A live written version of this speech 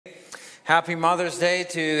Happy Mother's Day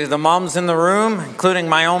to the moms in the room, including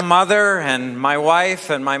my own mother and my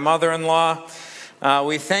wife and my mother-in-law.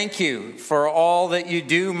 We thank you for all that you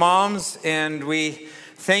do, moms, and we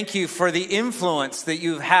thank you for the influence that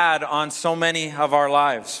you've had on so many of our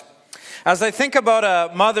lives. As I think about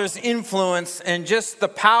a mother's influence and just the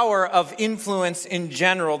power of influence in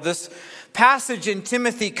general, this passage in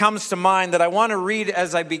Timothy comes to mind that I want to read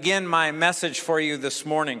as I begin my message for you this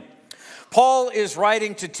morning. Paul is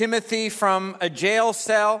writing to Timothy from a jail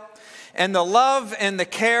cell, and the love and the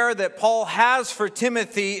care that Paul has for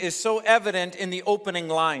Timothy is so evident in the opening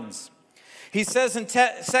lines. He says in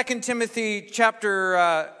 2 Timothy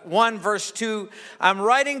chapter 1, verse 2, "I'm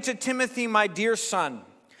writing to Timothy, my dear son.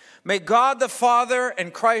 May God the Father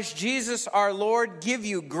and Christ Jesus our Lord give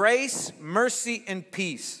you grace, mercy, and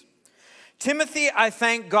peace. Timothy, I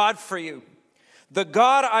thank God for you, the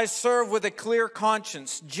God I serve with a clear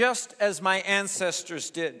conscience, just as my ancestors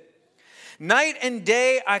did. Night and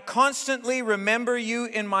day, I constantly remember you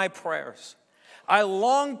in my prayers. I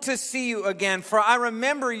long to see you again, for I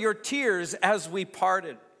remember your tears as we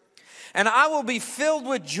parted. And I will be filled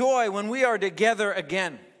with joy when we are together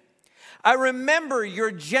again. I remember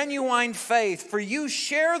your genuine faith, for you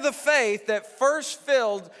share the faith that first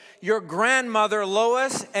filled your grandmother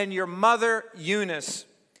Lois and your mother Eunice.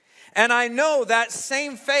 And I know that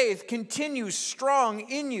same faith continues strong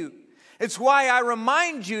in you. It's why I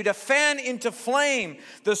remind you to fan into flame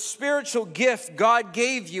the spiritual gift God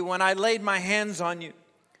gave you when I laid my hands on you."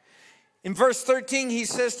 In verse 13, he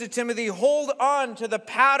says to Timothy, "Hold on to the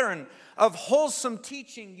pattern of wholesome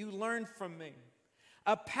teaching you learned from me.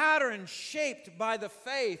 A pattern shaped by the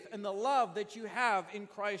faith and the love that you have in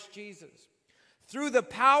Christ Jesus. Through the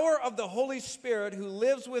power of the Holy Spirit who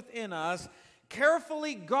lives within us,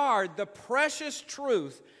 carefully guard the precious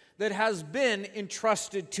truth that has been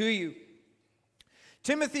entrusted to you."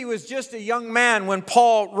 Timothy was just a young man when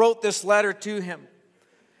Paul wrote this letter to him.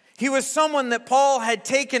 He was someone that Paul had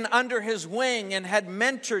taken under his wing and had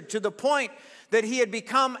mentored to the point that he had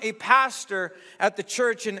become a pastor at the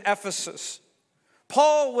church in Ephesus.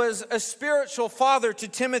 Paul was a spiritual father to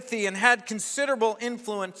Timothy and had considerable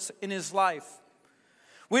influence in his life.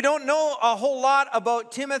 We don't know a whole lot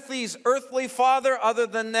about Timothy's earthly father other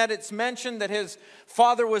than that it's mentioned that his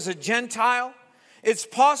father was a Gentile. It's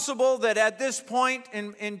possible that at this point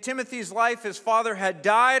in Timothy's life his father had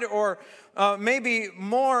died, or maybe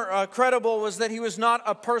more credible was that he was not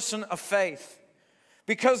a person of faith,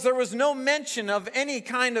 because there was no mention of any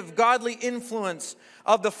kind of godly influence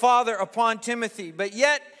of the father upon Timothy. But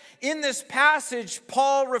yet in this passage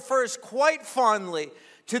Paul refers quite fondly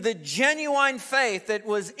to the genuine faith that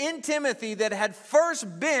was in Timothy that had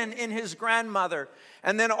first been in his grandmother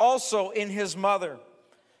and then also in his mother.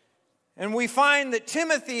 And we find that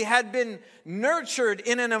Timothy had been nurtured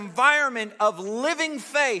in an environment of living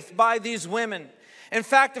faith by these women. In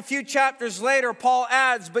fact, a few chapters later, Paul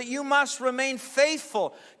adds, "But you must remain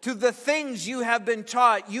faithful to the things you have been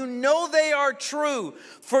taught. You know they are true,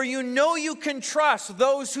 for you know you can trust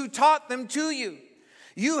those who taught them to you.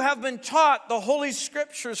 You have been taught the Holy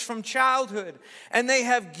Scriptures from childhood, and they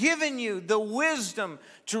have given you the wisdom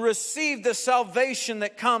to receive the salvation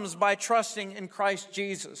that comes by trusting in Christ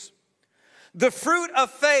Jesus." The fruit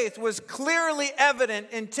of faith was clearly evident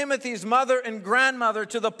in Timothy's mother and grandmother,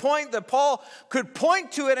 to the point that Paul could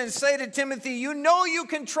point to it and say to Timothy, "You know you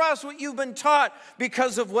can trust what you've been taught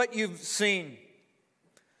because of what you've seen."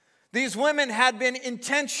 These women had been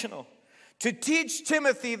intentional to teach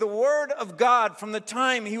Timothy the Word of God from the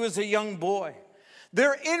time he was a young boy.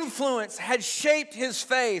 Their influence had shaped his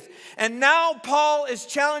faith. And now Paul is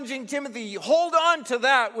challenging Timothy, hold on to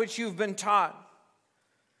that which you've been taught.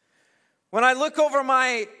 When I look over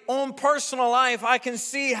my own personal life, I can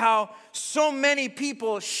see how so many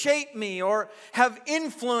people shape me or have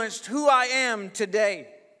influenced who I am today.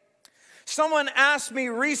 Someone asked me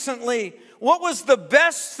recently, what was the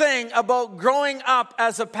best thing about growing up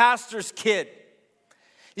as a pastor's kid?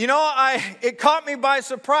 You know, it caught me by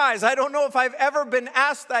surprise. I don't know if I've ever been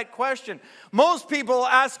asked that question. Most people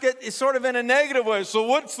ask it sort of in a negative way. So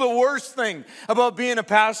what's the worst thing about being a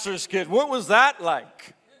pastor's kid? What was that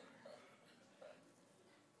like?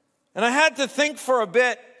 And I had to think for a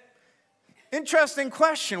bit. Interesting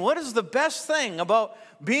question. What is the best thing about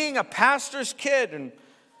being a pastor's kid? And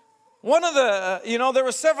one of the, there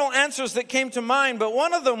were several answers that came to mind, but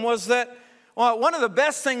one of them was that, one of the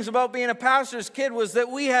best things about being a pastor's kid was that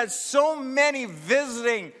we had so many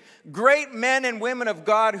visiting great men and women of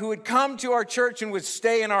God who would come to our church and would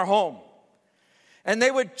stay in our home. And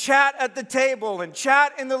they would chat at the table and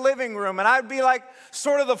chat in the living room. And I'd be like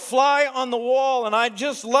sort of the fly on the wall. And I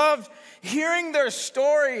just loved hearing their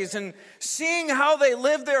stories and seeing how they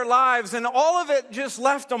live their lives, and all of it just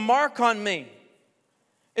left a mark on me.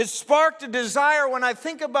 It sparked a desire when I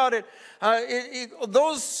think about it.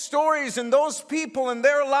 Those stories and those people and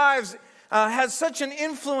their lives had such an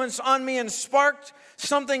influence on me and sparked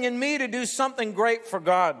something in me to do something great for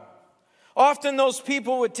God. Often those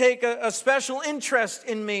people would take a special interest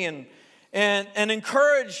in me and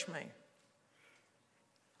encourage me.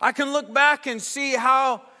 I can look back and see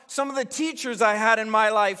how some of the teachers I had in my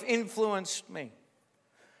life influenced me.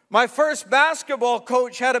 My first basketball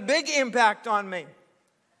coach had a big impact on me.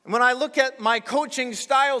 And when I look at my coaching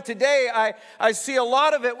style today, I see a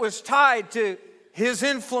lot of it was tied to his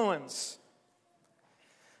influence.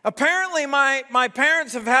 Apparently, my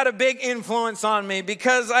parents have had a big influence on me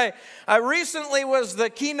because I recently was the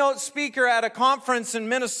keynote speaker at a conference in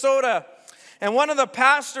Minnesota. And one of the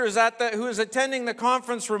pastors who was attending the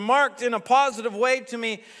conference remarked in a positive way to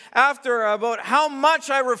me after about how much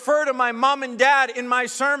I refer to my mom and dad in my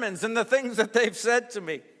sermons and the things that they've said to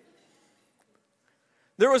me.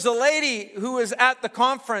 There was a lady who was at the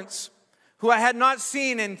conference who I had not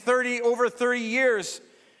seen in over 30 years.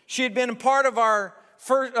 She had been a part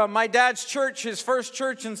of my dad's church, his first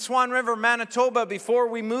church in Swan River, Manitoba, before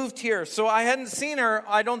we moved here. So I hadn't seen her,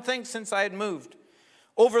 I don't think, since I had moved.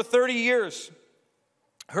 Over 30 years.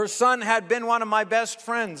 Her son had been one of my best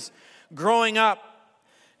friends growing up.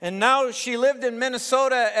 And now she lived in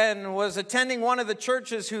Minnesota and was attending one of the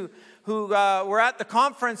churches who were at the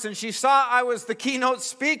conference, and she saw I was the keynote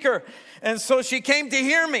speaker, and so she came to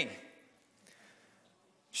hear me.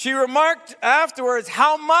 She remarked afterwards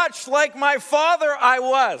how much like my father I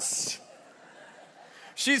was.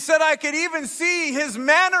 She said I could even see his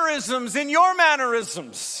mannerisms in your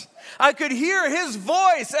mannerisms. I could hear his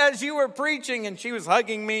voice as you were preaching, and she was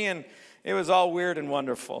hugging me, and it was all weird and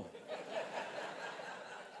wonderful.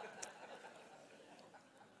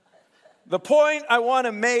 The point I want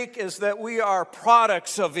to make is that we are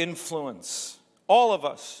products of influence, all of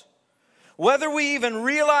us. Whether we even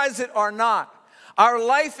realize it or not, our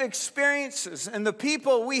life experiences and the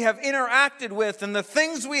people we have interacted with and the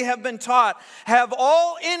things we have been taught have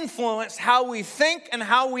all influenced how we think and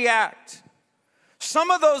how we act.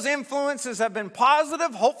 Some of those influences have been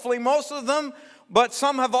positive, hopefully most of them, but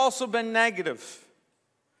some have also been negative.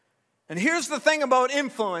 And here's the thing about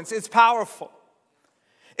influence, it's powerful.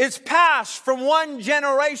 It's passed from one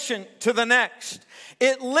generation to the next.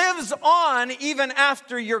 It lives on even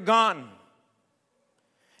after you're gone.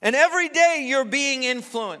 And every day you're being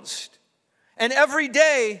influenced. And every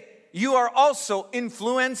day you are also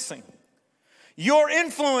influencing. Your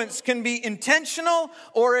influence can be intentional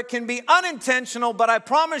or it can be unintentional, but I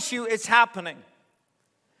promise you it's happening.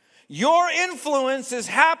 Your influence is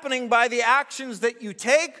happening by the actions that you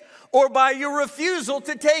take or by your refusal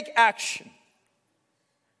to take action.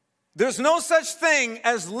 There's no such thing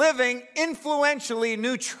as living influentially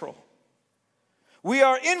neutral. We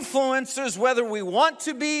are influencers whether we want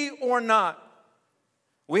to be or not.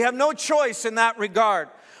 We have no choice in that regard.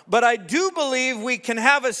 But I do believe we can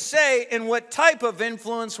have a say in what type of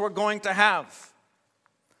influence we're going to have.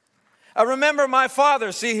 I remember my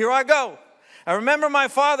father, see, here I go. I remember my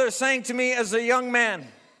father saying to me as a young man,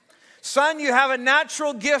 son, you have a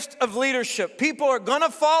natural gift of leadership. People are going to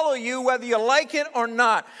follow you whether you like it or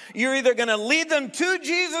not. You're either going to lead them to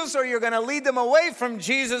Jesus or you're going to lead them away from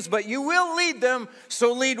Jesus, but you will lead them,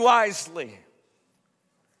 so lead wisely.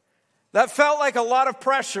 That felt like a lot of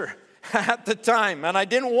pressure at the time, and I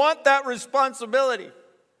didn't want that responsibility,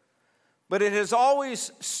 but it has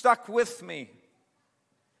always stuck with me.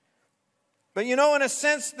 But you know, in a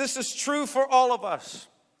sense, this is true for all of us.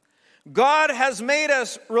 God has made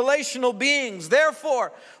us relational beings.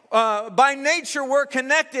 Therefore, by nature, we're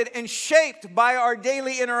connected and shaped by our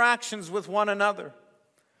daily interactions with one another.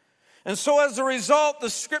 And so as a result, the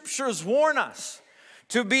scriptures warn us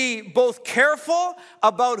to be both careful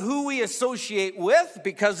about who we associate with,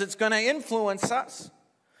 because it's going to influence us.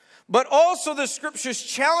 But also the scriptures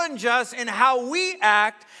challenge us in how we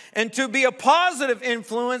act and to be a positive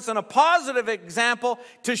influence and a positive example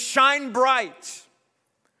to shine bright.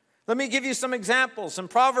 Let me give you some examples. In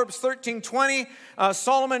Proverbs 13:20,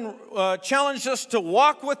 Solomon challenged us to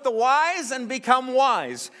walk with the wise and become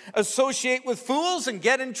wise, associate with fools and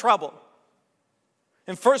get in trouble.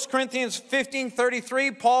 In 1 Corinthians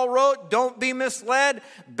 15:33, Paul wrote, don't be misled.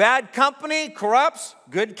 Bad company corrupts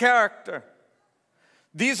good character.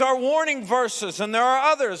 These are warning verses, and there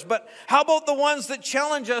are others. But how about the ones that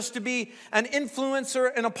challenge us to be an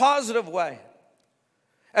influencer in a positive way?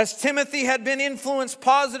 As Timothy had been influenced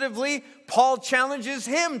positively, Paul challenges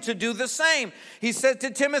him to do the same. He said to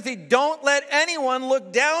Timothy, don't let anyone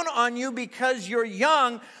look down on you because you're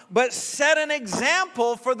young, but set an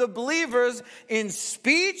example for the believers in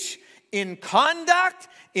speech, in conduct,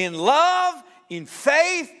 in love, in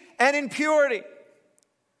faith, and in purity.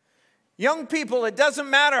 Young people, it doesn't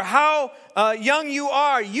matter how young you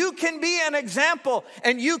are. You can be an example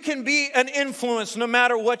and you can be an influence no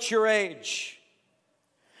matter what your age.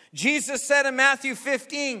 Jesus said in Matthew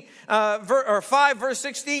 5, verse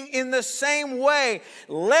 16, in the same way,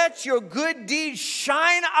 let your good deeds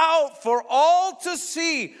shine out for all to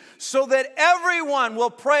see, so that everyone will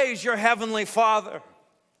praise your heavenly Father.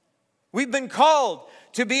 We've been called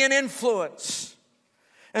to be an influence.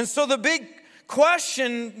 And so the big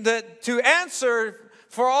question to answer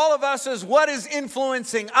for all of us is, what is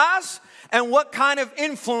influencing us and what kind of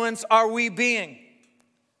influence are we being?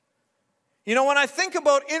 You know, when I think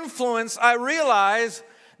about influence, I realize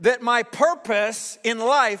that my purpose in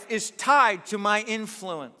life is tied to my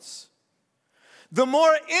influence. The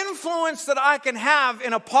more influence that I can have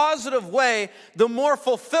in a positive way, the more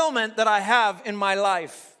fulfillment that I have in my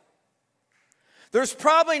life. There's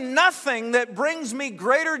probably nothing that brings me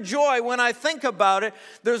greater joy when I think about it.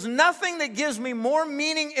 There's nothing that gives me more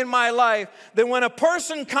meaning in my life than when a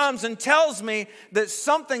person comes and tells me that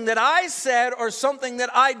something that I said or something that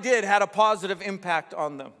I did had a positive impact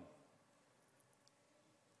on them.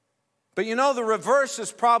 But you know, the reverse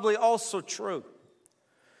is probably also true.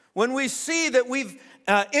 When we see that we've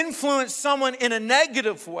influenced someone in a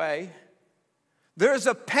negative way, there's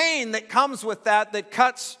a pain that comes with that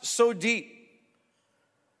cuts so deep.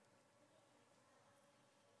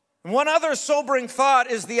 One other sobering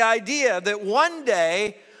thought is the idea that one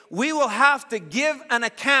day we will have to give an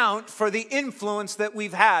account for the influence that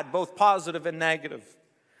we've had, both positive and negative.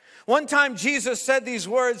 One time Jesus said these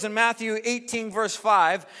words in Matthew 18, verse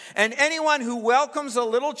 5, and anyone who welcomes a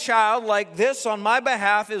little child like this on my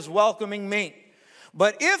behalf is welcoming me.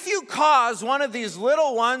 But if you cause one of these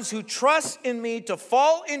little ones who trust in me to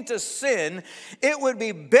fall into sin, it would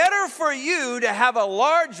be better for you to have a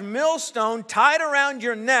large millstone tied around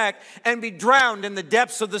your neck and be drowned in the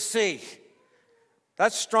depths of the sea.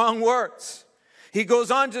 That's strong words. He goes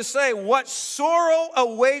on to say, what sorrow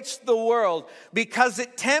awaits the world because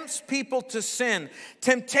it tempts people to sin.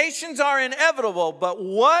 Temptations are inevitable, but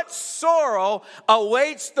what sorrow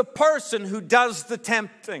awaits the person who does the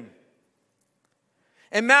tempting?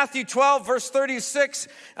 In Matthew 12, verse 36,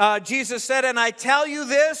 Jesus said, and I tell you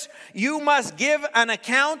this, you must give an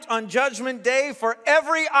account on Judgment Day for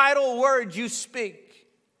every idle word you speak.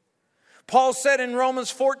 Paul said in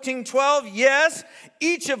Romans 14:12, yes,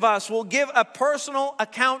 each of us will give a personal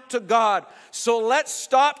account to God. So let's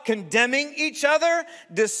stop condemning each other.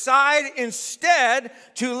 Decide instead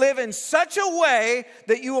to live in such a way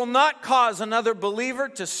that you will not cause another believer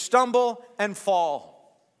to stumble and fall.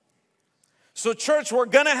 So church, we're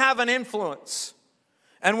going to have an influence,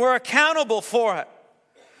 and we're accountable for it.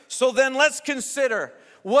 So then let's consider,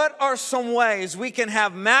 what are some ways we can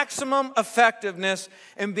have maximum effectiveness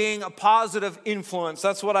in being a positive influence?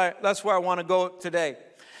 That's where I want to go today.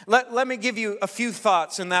 Let me give you a few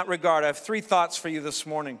thoughts in that regard. I have 3 thoughts for you this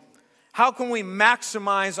morning. How can we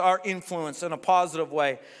maximize our influence in a positive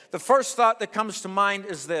way? The first thought that comes to mind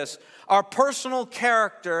is this. Our personal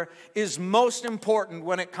character is most important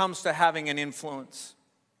when it comes to having an influence.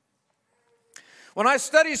 When I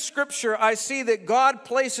study Scripture, I see that God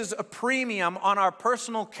places a premium on our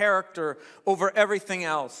personal character over everything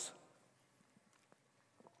else.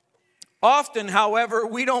 Often, however,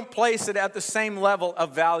 we don't place it at the same level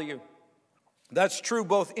of value. That's true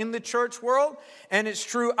both in the church world and it's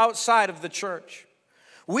true outside of the church.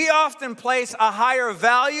 We often place a higher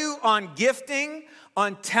value on gifting,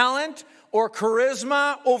 on talent, or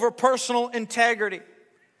charisma over personal integrity.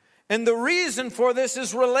 And the reason for this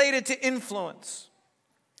is related to influence.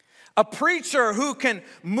 A preacher who can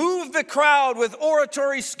move the crowd with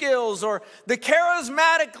oratory skills, or the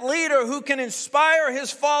charismatic leader who can inspire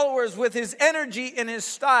his followers with his energy and his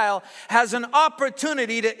style, has an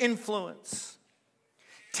opportunity to influence.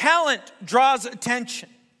 Talent draws attention.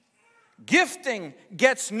 Gifting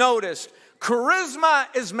gets noticed. Charisma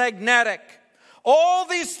is magnetic. All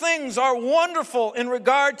these things are wonderful in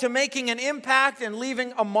regard to making an impact and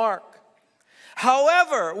leaving a mark.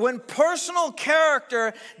 However, when personal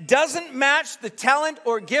character doesn't match the talent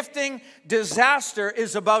or gifting, disaster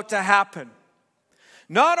is about to happen.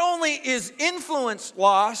 Not only is influence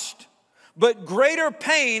lost, but greater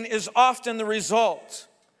pain is often the result.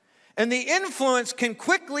 And the influence can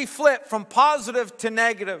quickly flip from positive to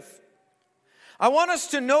negative. I want us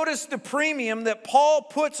to notice the premium that Paul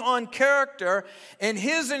puts on character in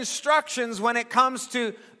his instructions when it comes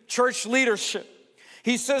to church leadership.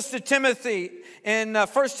 He says to Timothy in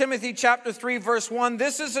 1 Timothy chapter 3, verse 1,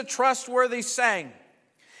 this is a trustworthy saying.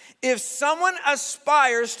 If someone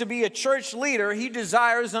aspires to be a church leader, he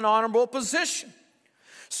desires an honorable position.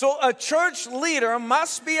 So a church leader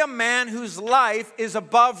must be a man whose life is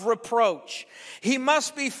above reproach. He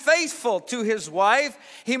must be faithful to his wife.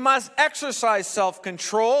 He must exercise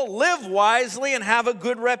self-control, live wisely, and have a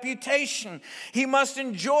good reputation. He must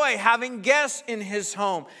enjoy having guests in his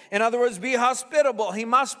home. In other words, be hospitable. He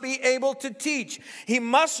must be able to teach. He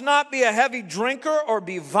must not be a heavy drinker or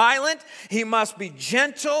be violent. He must be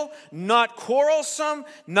gentle, not quarrelsome,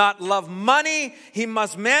 not love money. He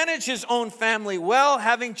must manage his own family well,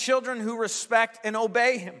 having children who respect and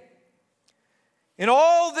obey him. In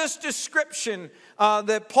all this description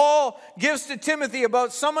that Paul gives to Timothy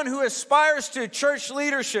about someone who aspires to church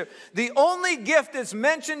leadership, the only gift that's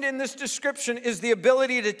mentioned in this description is the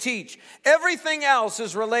ability to teach. Everything else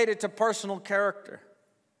is related to personal character.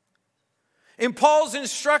 In Paul's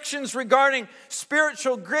instructions regarding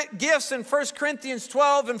spiritual gifts in 1 Corinthians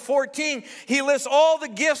 12 and 14, he lists all the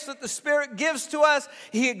gifts that the Spirit gives to us.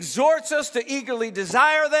 He exhorts us to eagerly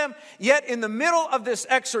desire them. Yet in the middle of this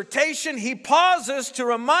exhortation, he pauses to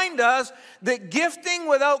remind us that gifting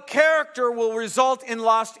without character will result in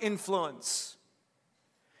lost influence.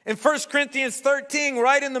 In 1 Corinthians 13,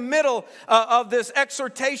 right in the middle of this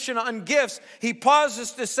exhortation on gifts, he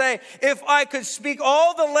pauses to say, if I could speak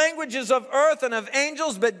all the languages of earth and of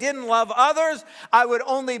angels but didn't love others, I would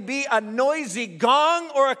only be a noisy gong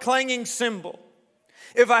or a clanging cymbal.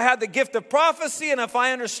 If I had the gift of prophecy and if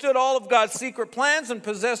I understood all of God's secret plans and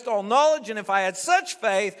possessed all knowledge and if I had such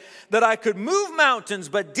faith that I could move mountains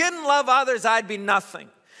but didn't love others, I'd be nothing.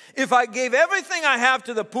 If I gave everything I have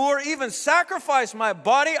to the poor, even sacrificed my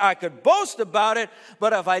body, I could boast about it.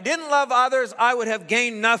 But if I didn't love others, I would have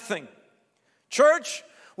gained nothing. Church,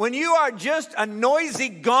 when you are just a noisy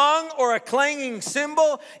gong or a clanging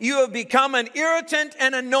cymbal, you have become an irritant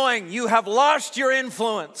and annoying. You have lost your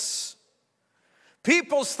influence.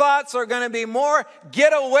 People's thoughts are going to be more,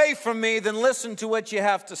 get away from me, than listen to what you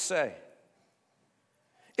have to say.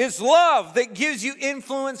 It's love that gives you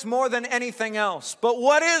influence more than anything else. But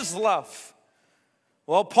what is love?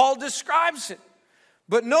 Well, Paul describes it.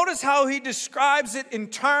 But notice how he describes it in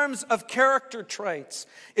terms of character traits.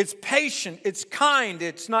 It's patient, it's kind,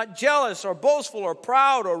 it's not jealous or boastful or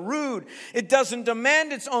proud or rude. It doesn't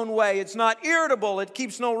demand its own way. It's not irritable. It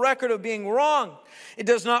keeps no record of being wrong. It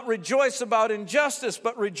does not rejoice about injustice,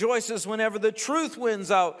 but rejoices whenever the truth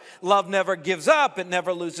wins out. Love never gives up. It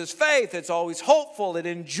never loses faith. It's always hopeful. It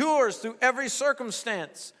endures through every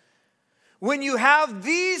circumstance. When you have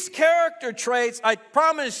these character traits, I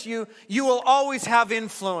promise you, you will always have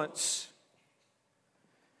influence.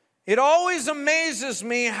 It always amazes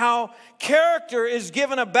me how character is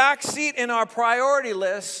given a backseat in our priority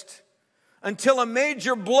list until a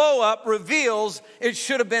major blow-up reveals it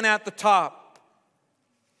should have been at the top.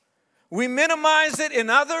 We minimize it in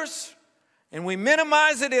others, and we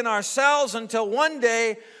minimize it in ourselves until one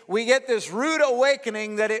day we get this rude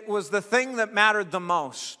awakening that it was the thing that mattered the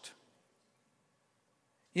most.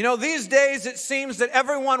 You know, these days it seems that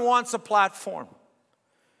everyone wants a platform.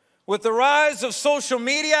 With the rise of social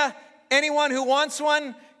media, anyone who wants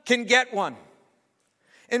one can get one.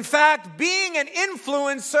 In fact, being an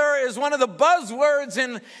influencer is one of the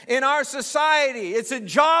buzzwords in our society. It's a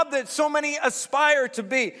job that so many aspire to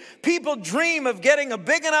be. People dream of getting a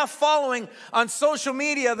big enough following on social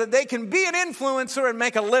media that they can be an influencer and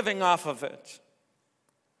make a living off of it.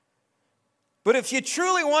 But if you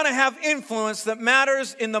truly want to have influence that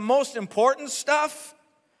matters in the most important stuff,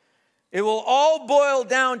 it will all boil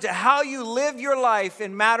down to how you live your life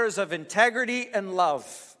in matters of integrity and love.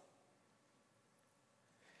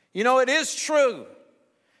 You know, it is true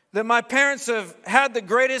that my parents have had the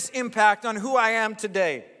greatest impact on who I am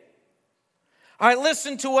today. I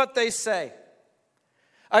listen to what they say.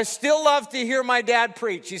 I still love to hear my dad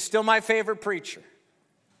preach. He's still my favorite preacher.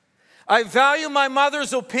 I value my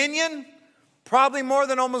mother's opinion probably more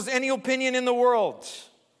than almost any opinion in the world.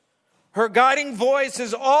 Her guiding voice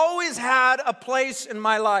has always had a place in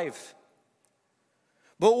my life.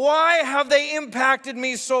 But why have they impacted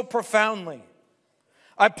me so profoundly?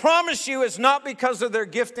 I promise you it's not because of their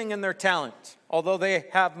gifting and their talent, although they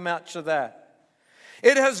have much of that.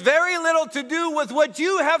 It has very little to do with what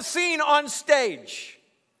you have seen on stage.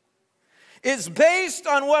 It's based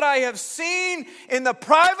on what I have seen in the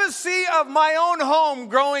privacy of my own home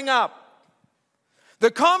growing up.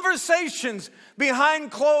 The conversations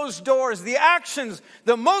behind closed doors, the actions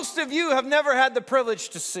that most of you have never had the privilege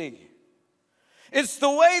to see. It's the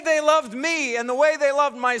way they loved me and the way they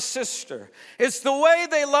loved my sister. It's the way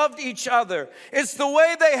they loved each other. It's the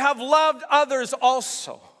way they have loved others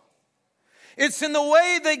also. It's in the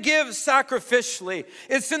way they give sacrificially.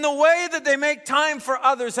 It's in the way that they make time for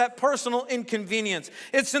others at personal inconvenience.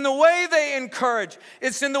 It's in the way they encourage.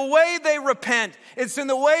 It's in the way they repent. It's in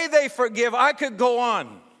the way they forgive. I could go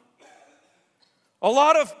on. A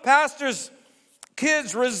lot of pastors'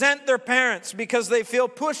 kids resent their parents because they feel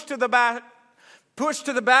pushed to the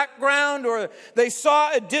background, or they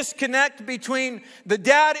saw a disconnect between the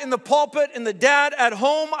dad in the pulpit and the dad at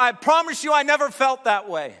home. I promise you, I never felt that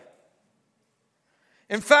way.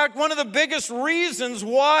 In fact, one of the biggest reasons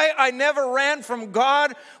why I never ran from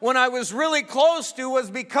God when I was really close to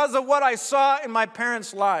was because of what I saw in my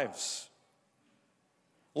parents' lives.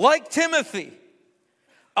 Like Timothy,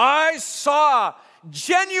 I saw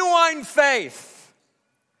genuine faith,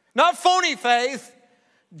 not phony faith,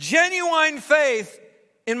 genuine faith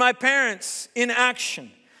in my parents in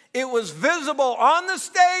action. It was visible on the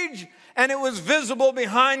stage and it was visible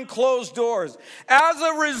behind closed doors. As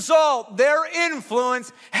a result, their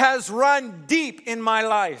influence has run deep in my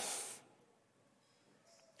life.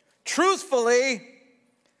 Truthfully,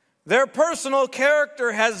 their personal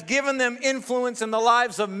character has given them influence in the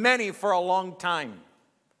lives of many for a long time,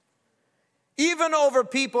 even over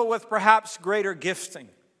people with perhaps greater gifting.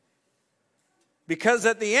 Because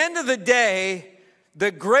at the end of the day,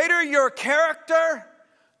 the greater your character,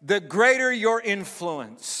 the greater your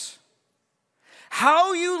influence.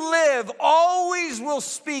 How you live always will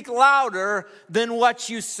speak louder than what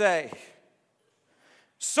you say.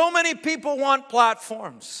 So many people want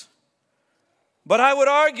platforms. But I would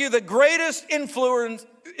argue the greatest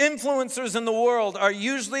influencers in the world are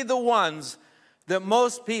usually the ones that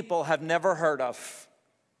most people have never heard of.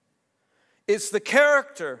 It's the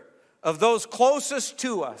character of those closest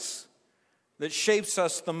to us that shapes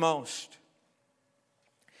us the most.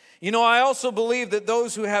 You know, I also believe that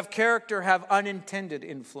those who have character have unintended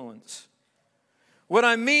influence. What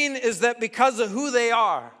I mean is that because of who they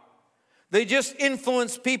are, they just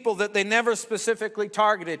influence people that they never specifically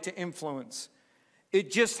targeted to influence.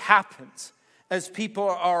 It just happens as people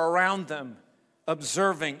are around them,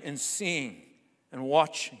 observing and seeing and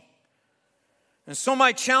watching. And so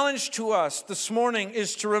my challenge to us this morning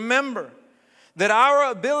is to remember that our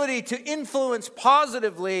ability to influence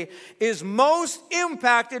positively is most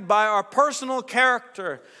impacted by our personal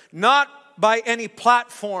character, not by any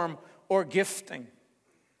platform or gifting.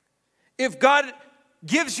 If God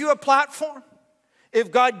gives you a platform, if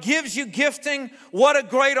God gives you gifting, what a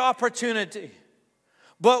great opportunity.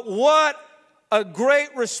 But what a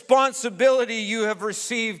great responsibility you have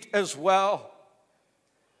received as well.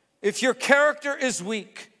 If your character is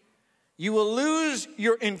weak, you will lose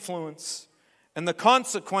your influence. And the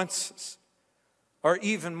consequences are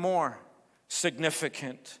even more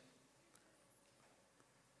significant.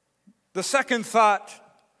 The second thought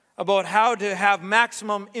about how to have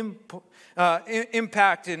maximum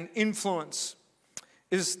impact and influence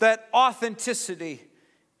is that authenticity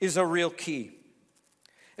is a real key.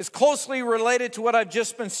 It's closely related to what I've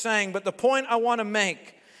just been saying, but the point I want to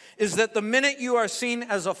make is that the minute you are seen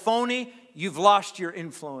as a phony, you've lost your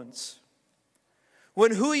influence.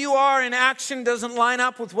 When who you are in action doesn't line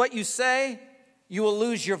up with what you say, you will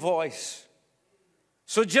lose your voice.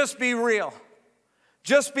 So just be real.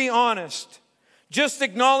 Just be honest. Just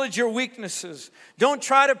acknowledge your weaknesses. Don't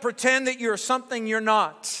try to pretend that you're something you're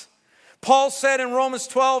not. Paul said in Romans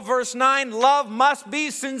 12, verse 9, love must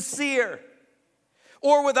be sincere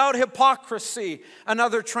or without hypocrisy,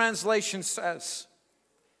 another translation says.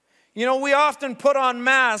 You know, we often put on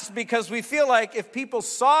masks because we feel like if people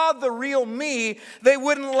saw the real me, they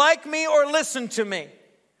wouldn't like me or listen to me.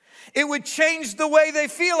 It would change the way they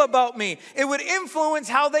feel about me. It would influence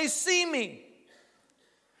how they see me.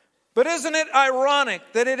 But isn't it ironic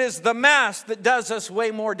that it is the mask that does us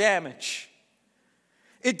way more damage?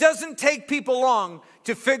 It doesn't take people long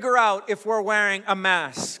to figure out if we're wearing a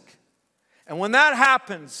mask. And when that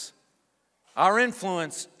happens, our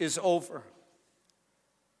influence is over.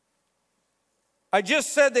 I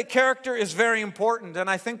just said that character is very important, and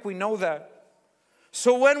I think we know that.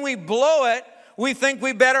 So when we blow it, we think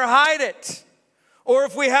we better hide it. Or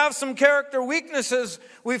if we have some character weaknesses,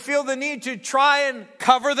 we feel the need to try and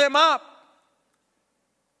cover them up.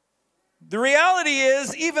 The reality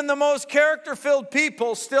is, even the most character-filled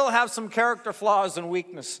people still have some character flaws and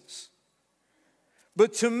weaknesses.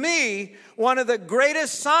 But to me, one of the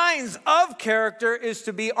greatest signs of character is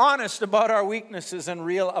to be honest about our weaknesses and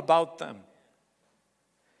real about them.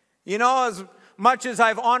 You know, as much as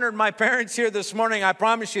I've honored my parents here this morning, I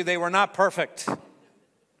promise you they were not perfect.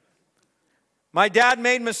 My dad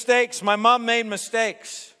made mistakes. My mom made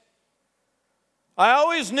mistakes. I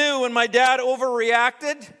always knew when my dad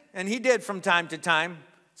overreacted, and he did from time to time.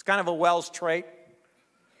 It's kind of a Wells trait.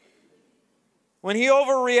 When he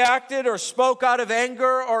overreacted or spoke out of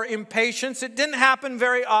anger or impatience, it didn't happen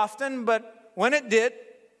very often, but when it did,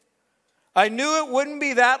 I knew it wouldn't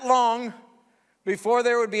be that long before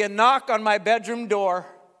there would be a knock on my bedroom door,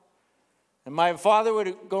 and my father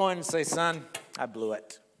would go in and say, "Son, I blew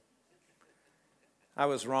it. I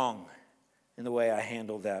was wrong in the way I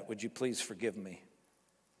handled that. Would you please forgive me?"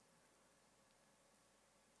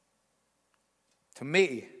 To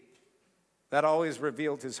me, that always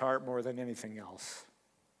revealed his heart more than anything else.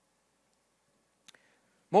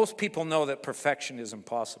 Most people know that perfection is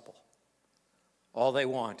impossible. All they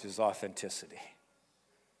want is authenticity.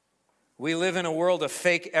 We live in a world of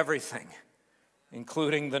fake everything,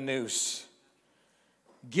 including the news.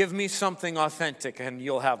 Give me something authentic and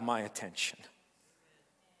you'll have my attention.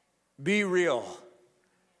 Be real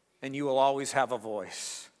and you will always have a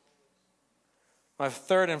voice. My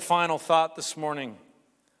third and final thought this morning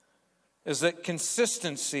is that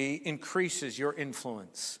consistency increases your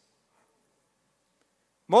influence.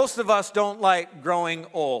 Most of us don't like growing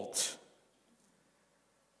old.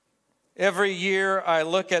 Every year I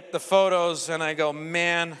look at the photos and I go,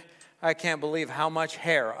 man, I can't believe how much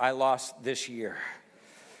hair I lost this year.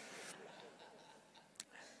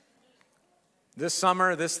 This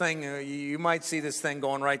summer, this thing, you might see this thing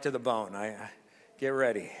going right to the bone. Get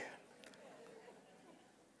ready.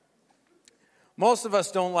 Most of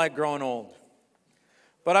us don't like growing old.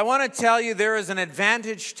 But I want to tell you there is an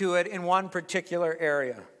advantage to it in one particular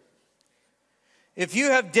area. If you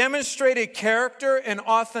have demonstrated character and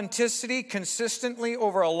authenticity consistently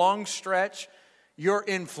over a long stretch, your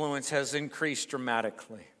influence has increased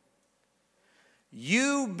dramatically.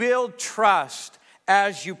 You build trust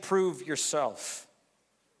as you prove yourself.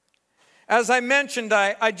 As I mentioned,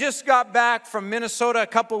 I just got back from Minnesota a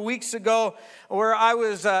couple weeks ago where I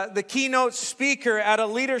was the keynote speaker at a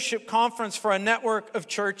leadership conference for a network of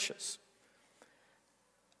churches.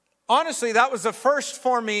 Honestly, that was a first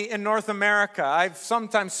for me in North America. I've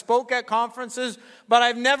sometimes spoke at conferences, but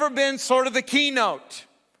I've never been sort of the keynote.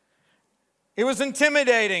 It was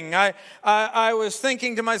intimidating. I was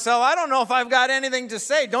thinking to myself, I don't know if I've got anything to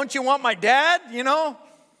say. Don't you want my dad, you know?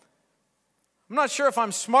 I'm not sure if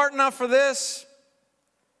I'm smart enough for this.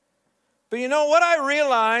 But you know, what I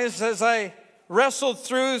realized as I wrestled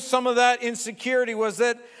through some of that insecurity was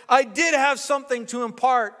that I did have something to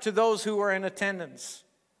impart to those who were in attendance.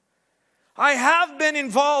 I have been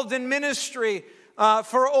involved in ministry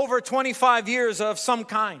for over 25 years of some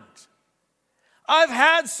kind. I've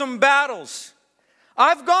had some battles.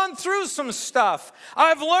 I've gone through some stuff.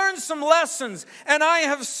 I've learned some lessons. And I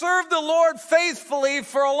have served the Lord faithfully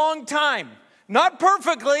for a long time. Not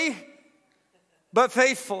perfectly, but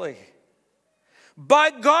faithfully. By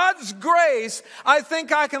God's grace, I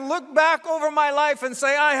think I can look back over my life and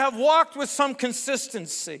say I have walked with some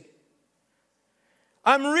consistency.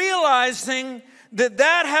 I'm realizing that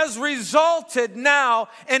that has resulted now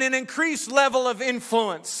in an increased level of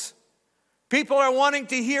influence. People are wanting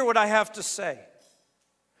to hear what I have to say.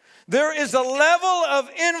 There is a level of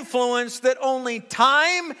influence that only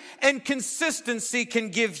time and consistency can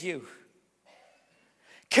give you.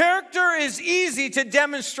 Character is easy to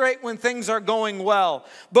demonstrate when things are going well.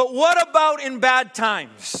 But what about in bad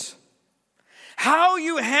times? How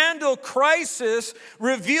you handle crisis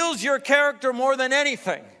reveals your character more than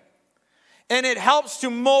anything. And it helps to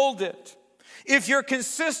mold it. If you're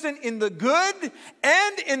consistent in the good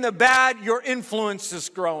and in the bad, your influence is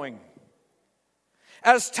growing.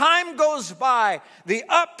 As time goes by, the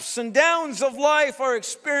ups and downs of life are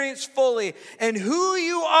experienced fully, and who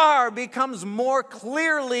you are becomes more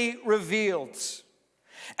clearly revealed.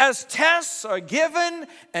 As tests are given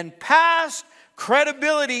and passed,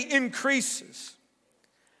 credibility increases.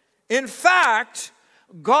 In fact,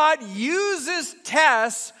 God uses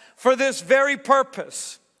tests for this very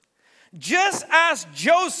purpose. Just ask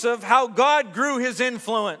Joseph how God grew his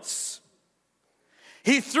influence.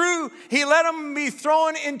 He let him be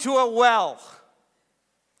thrown into a well.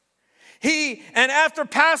 And after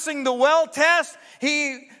passing the well test,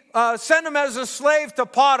 he sent him as a slave to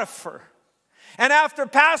Potiphar. And after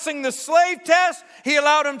passing the slave test, he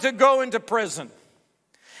allowed him to go into prison.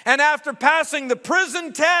 And after passing the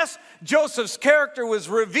prison test, Joseph's character was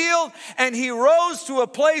revealed, and he rose to a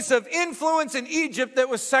place of influence in Egypt that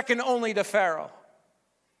was second only to Pharaoh.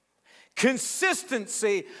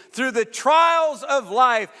 Consistency through the trials of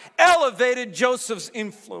life elevated Joseph's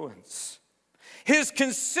influence. His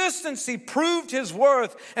consistency proved his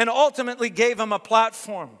worth and ultimately gave him a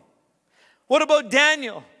platform. What about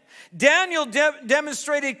Daniel? Daniel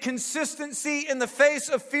demonstrated consistency in the face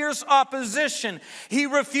of fierce opposition. He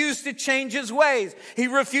refused to change his ways. He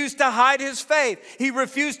refused to hide his faith. He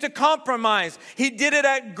refused to compromise. He did it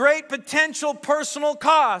at great potential personal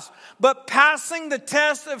cost. But passing the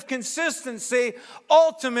test of consistency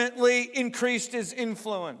ultimately increased his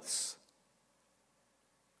influence.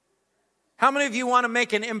 How many of you want to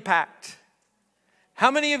make an impact?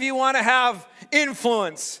 How many of you want to have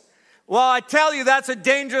influence? Well, I tell you, that's a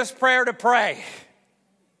dangerous prayer to pray.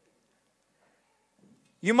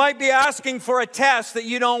 You might be asking for a test that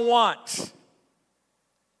you don't want.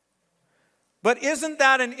 But isn't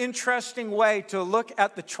that an interesting way to look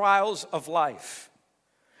at the trials of life?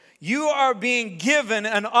 You are being given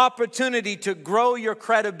an opportunity to grow your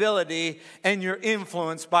credibility and your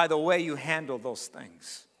influence by the way you handle those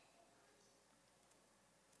things.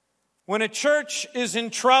 When a church is in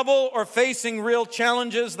trouble or facing real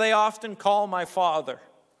challenges, they often call my father.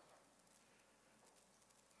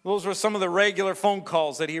 Those were some of the regular phone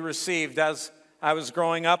calls that he received as I was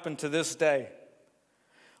growing up and to this day.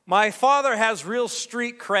 My father has real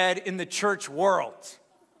street cred in the church world.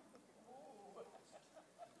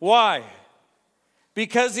 Why?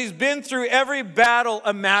 Because he's been through every battle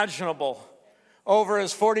imaginable over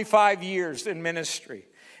his 45 years in ministry.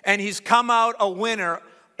 And he's come out a winner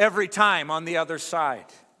every time on the other side.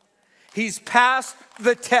 He's passed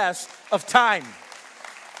the test of time.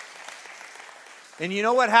 And you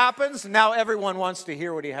know what happens? Now everyone wants to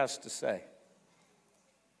hear what he has to say.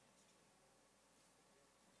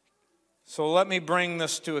 So let me bring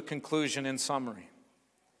this to a conclusion in summary.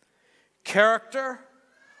 Character,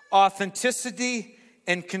 authenticity,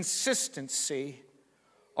 and consistency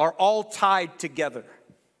are all tied together.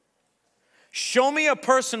 Show me a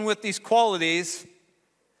person with these qualities,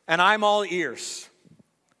 and I'm all ears.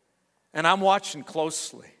 And I'm watching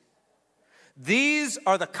closely. These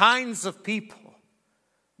are the kinds of people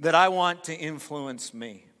that I want to influence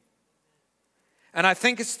me. And I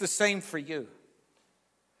think it's the same for you.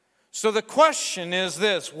 So the question is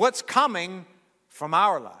this: what's coming from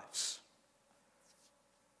our lives?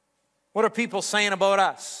 What are people saying about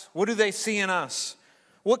us? What do they see in us?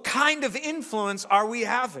 What kind of influence are we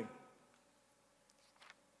having?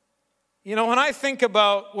 You know, when I think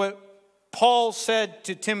about what Paul said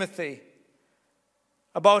to Timothy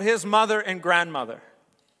about his mother and grandmother,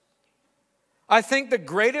 I think the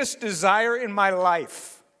greatest desire in my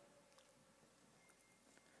life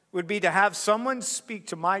would be to have someone speak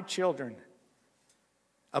to my children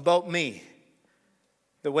about me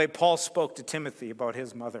the way Paul spoke to Timothy about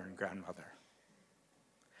his mother and grandmother.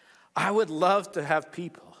 I would love to have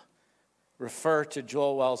people refer to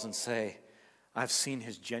Joel Wells and say, I've seen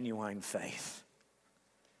his genuine faith.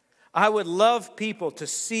 I would love people to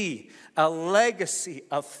see a legacy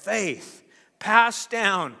of faith passed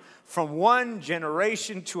down from one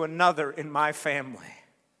generation to another in my family.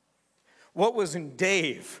 What was in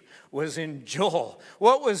Dave was in Joel.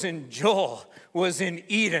 What was in Joel was in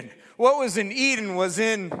Eden. What was in Eden was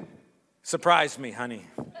in... Surprise me, honey.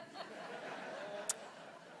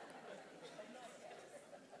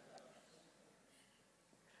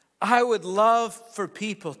 I would love for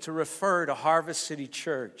people to refer to Harvest City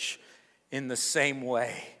Church in the same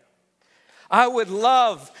way. I would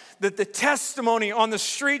love that the testimony on the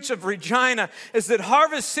streets of Regina is that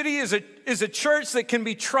Harvest City is a church that can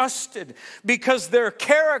be trusted because their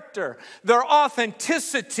character, their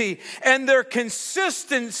authenticity, and their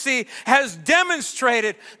consistency has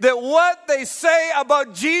demonstrated that what they say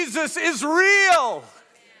about Jesus is real.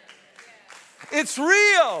 It's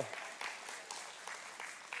real.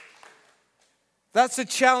 That's a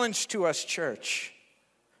challenge to us, church.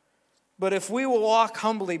 But if we will walk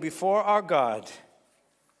humbly before our God,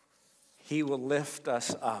 He will lift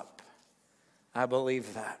us up. I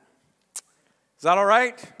believe that. Is that all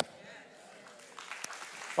right?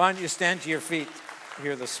 Why don't you stand to your feet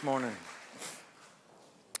here this morning?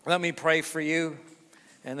 Let me pray for you.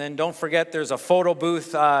 And then don't forget there's a photo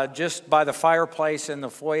booth just by the fireplace in the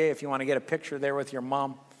foyer if you want to get a picture there with your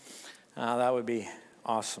mom. That would be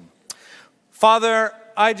awesome. Father,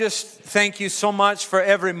 I just thank you so much for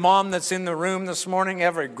every mom that's in the room this morning,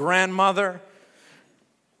 every grandmother,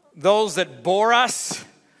 those that bore us,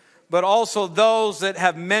 but also those that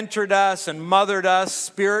have mentored us and mothered us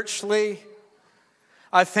spiritually.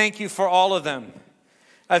 I thank you for all of them.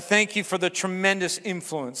 I thank you for the tremendous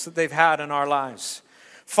influence that they've had in our lives.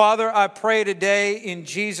 Father, I pray today in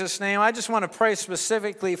Jesus' name. I just want to pray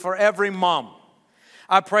specifically for every mom.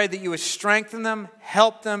 I pray that you would strengthen them,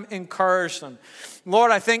 help them, encourage them.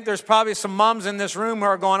 Lord, I think there's probably some moms in this room who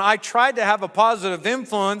are going, I tried to have a positive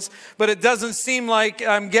influence, but it doesn't seem like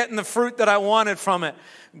I'm getting the fruit that I wanted from it.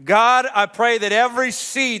 God, I pray that every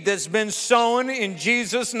seed that's been sown in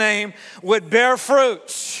Jesus' name would bear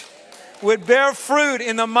fruit. Would bear fruit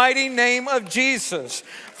in the mighty name of Jesus.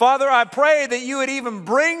 Father, I pray that you would even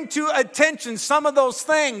bring to attention some of those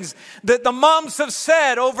things that the moms have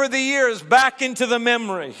said over the years back into the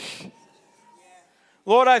memory.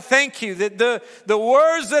 Lord, I thank you that the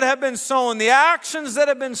words that have been sown, the actions that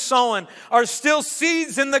have been sown are still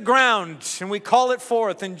seeds in the ground, and we call it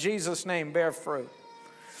forth in Jesus' name, bear fruit.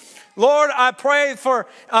 Lord, I pray for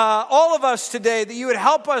all of us today that you would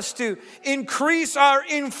help us to increase our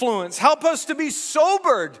influence. Help us to be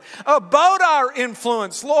sobered about our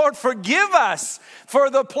influence. Lord, forgive us for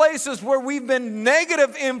the places where we've been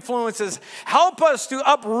negative influences. Help us to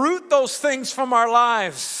uproot those things from our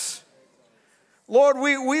lives. Lord,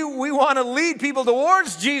 we want to lead people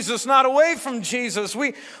towards Jesus, not away from Jesus.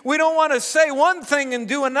 We don't want to say one thing and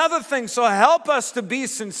do another thing, so help us to be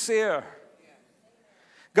sincere.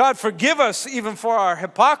 God, forgive us even for our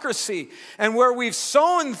hypocrisy and where we've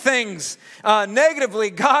sown things negatively.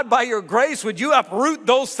 God, by your grace, would you uproot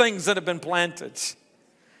those things that have been planted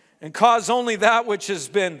and cause only that which has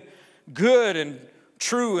been good and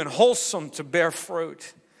true and wholesome to bear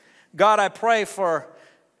fruit. God, I pray for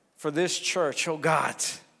this church, oh God.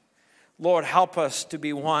 Lord, help us to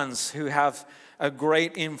be ones who have a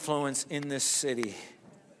great influence in this city.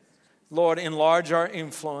 Lord, enlarge our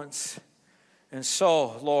influence. And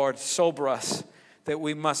so, Lord, sober us that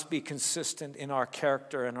we must be consistent in our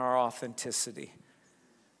character and our authenticity.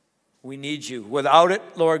 We need you. Without it,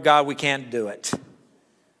 Lord God, we can't do it.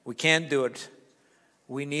 We can't do it.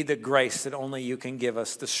 We need the grace that only you can give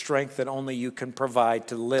us, the strength that only you can provide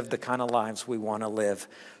to live the kind of lives we want to live.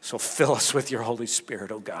 So fill us with your Holy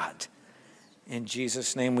Spirit, oh God. In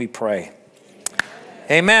Jesus' name we pray.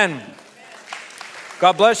 Amen.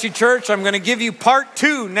 God bless you, church. I'm going to give you part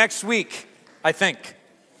 2 next week, I think.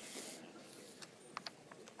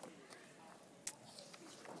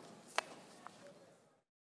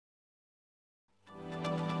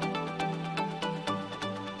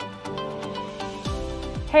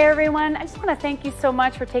 Hey everyone, I just want to thank you so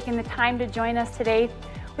much for taking the time to join us today.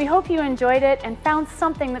 We hope you enjoyed it and found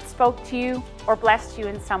something that spoke to you or blessed you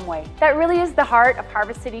in some way. That really is the heart of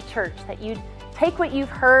Harvest City Church, that you take what you've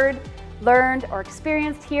heard, learned, or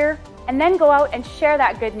experienced here, and then go out and share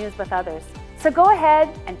that good news with others. So go ahead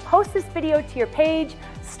and post this video to your page,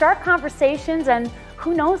 start conversations, and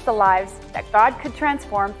who knows the lives that God could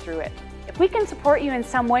transform through it. If we can support you in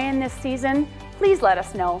some way in this season, please let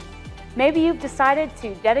us know. Maybe you've decided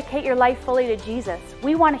to dedicate your life fully to Jesus.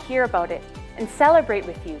 We want to hear about it and celebrate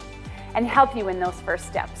with you and help you in those first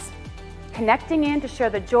steps. Connecting in to share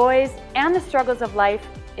the joys and the struggles of life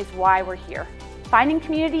is why we're here. Finding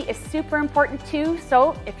community is super important too,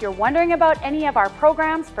 so if you're wondering about any of our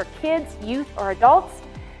programs for kids, youth, or adults,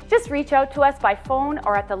 just reach out to us by phone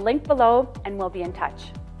or at the link below and we'll be in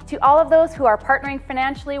touch. To all of those who are partnering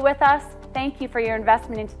financially with us, thank you for your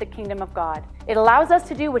investment into the kingdom of God. It allows us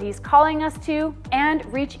to do what He's calling us to and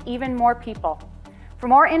reach even more people. For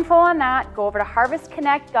more info on that, go over to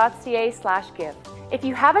harvestconnect.ca/give. If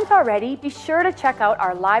you haven't already, be sure to check out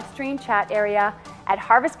our live stream chat area at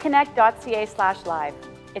harvestconnect.ca/live.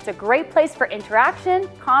 It's a great place for interaction,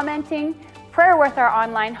 commenting, prayer with our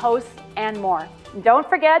online hosts, and more. And don't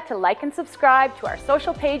forget to like and subscribe to our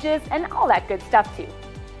social pages and all that good stuff too.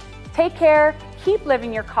 Take care, keep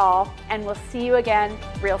living your call, and we'll see you again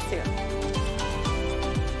real soon.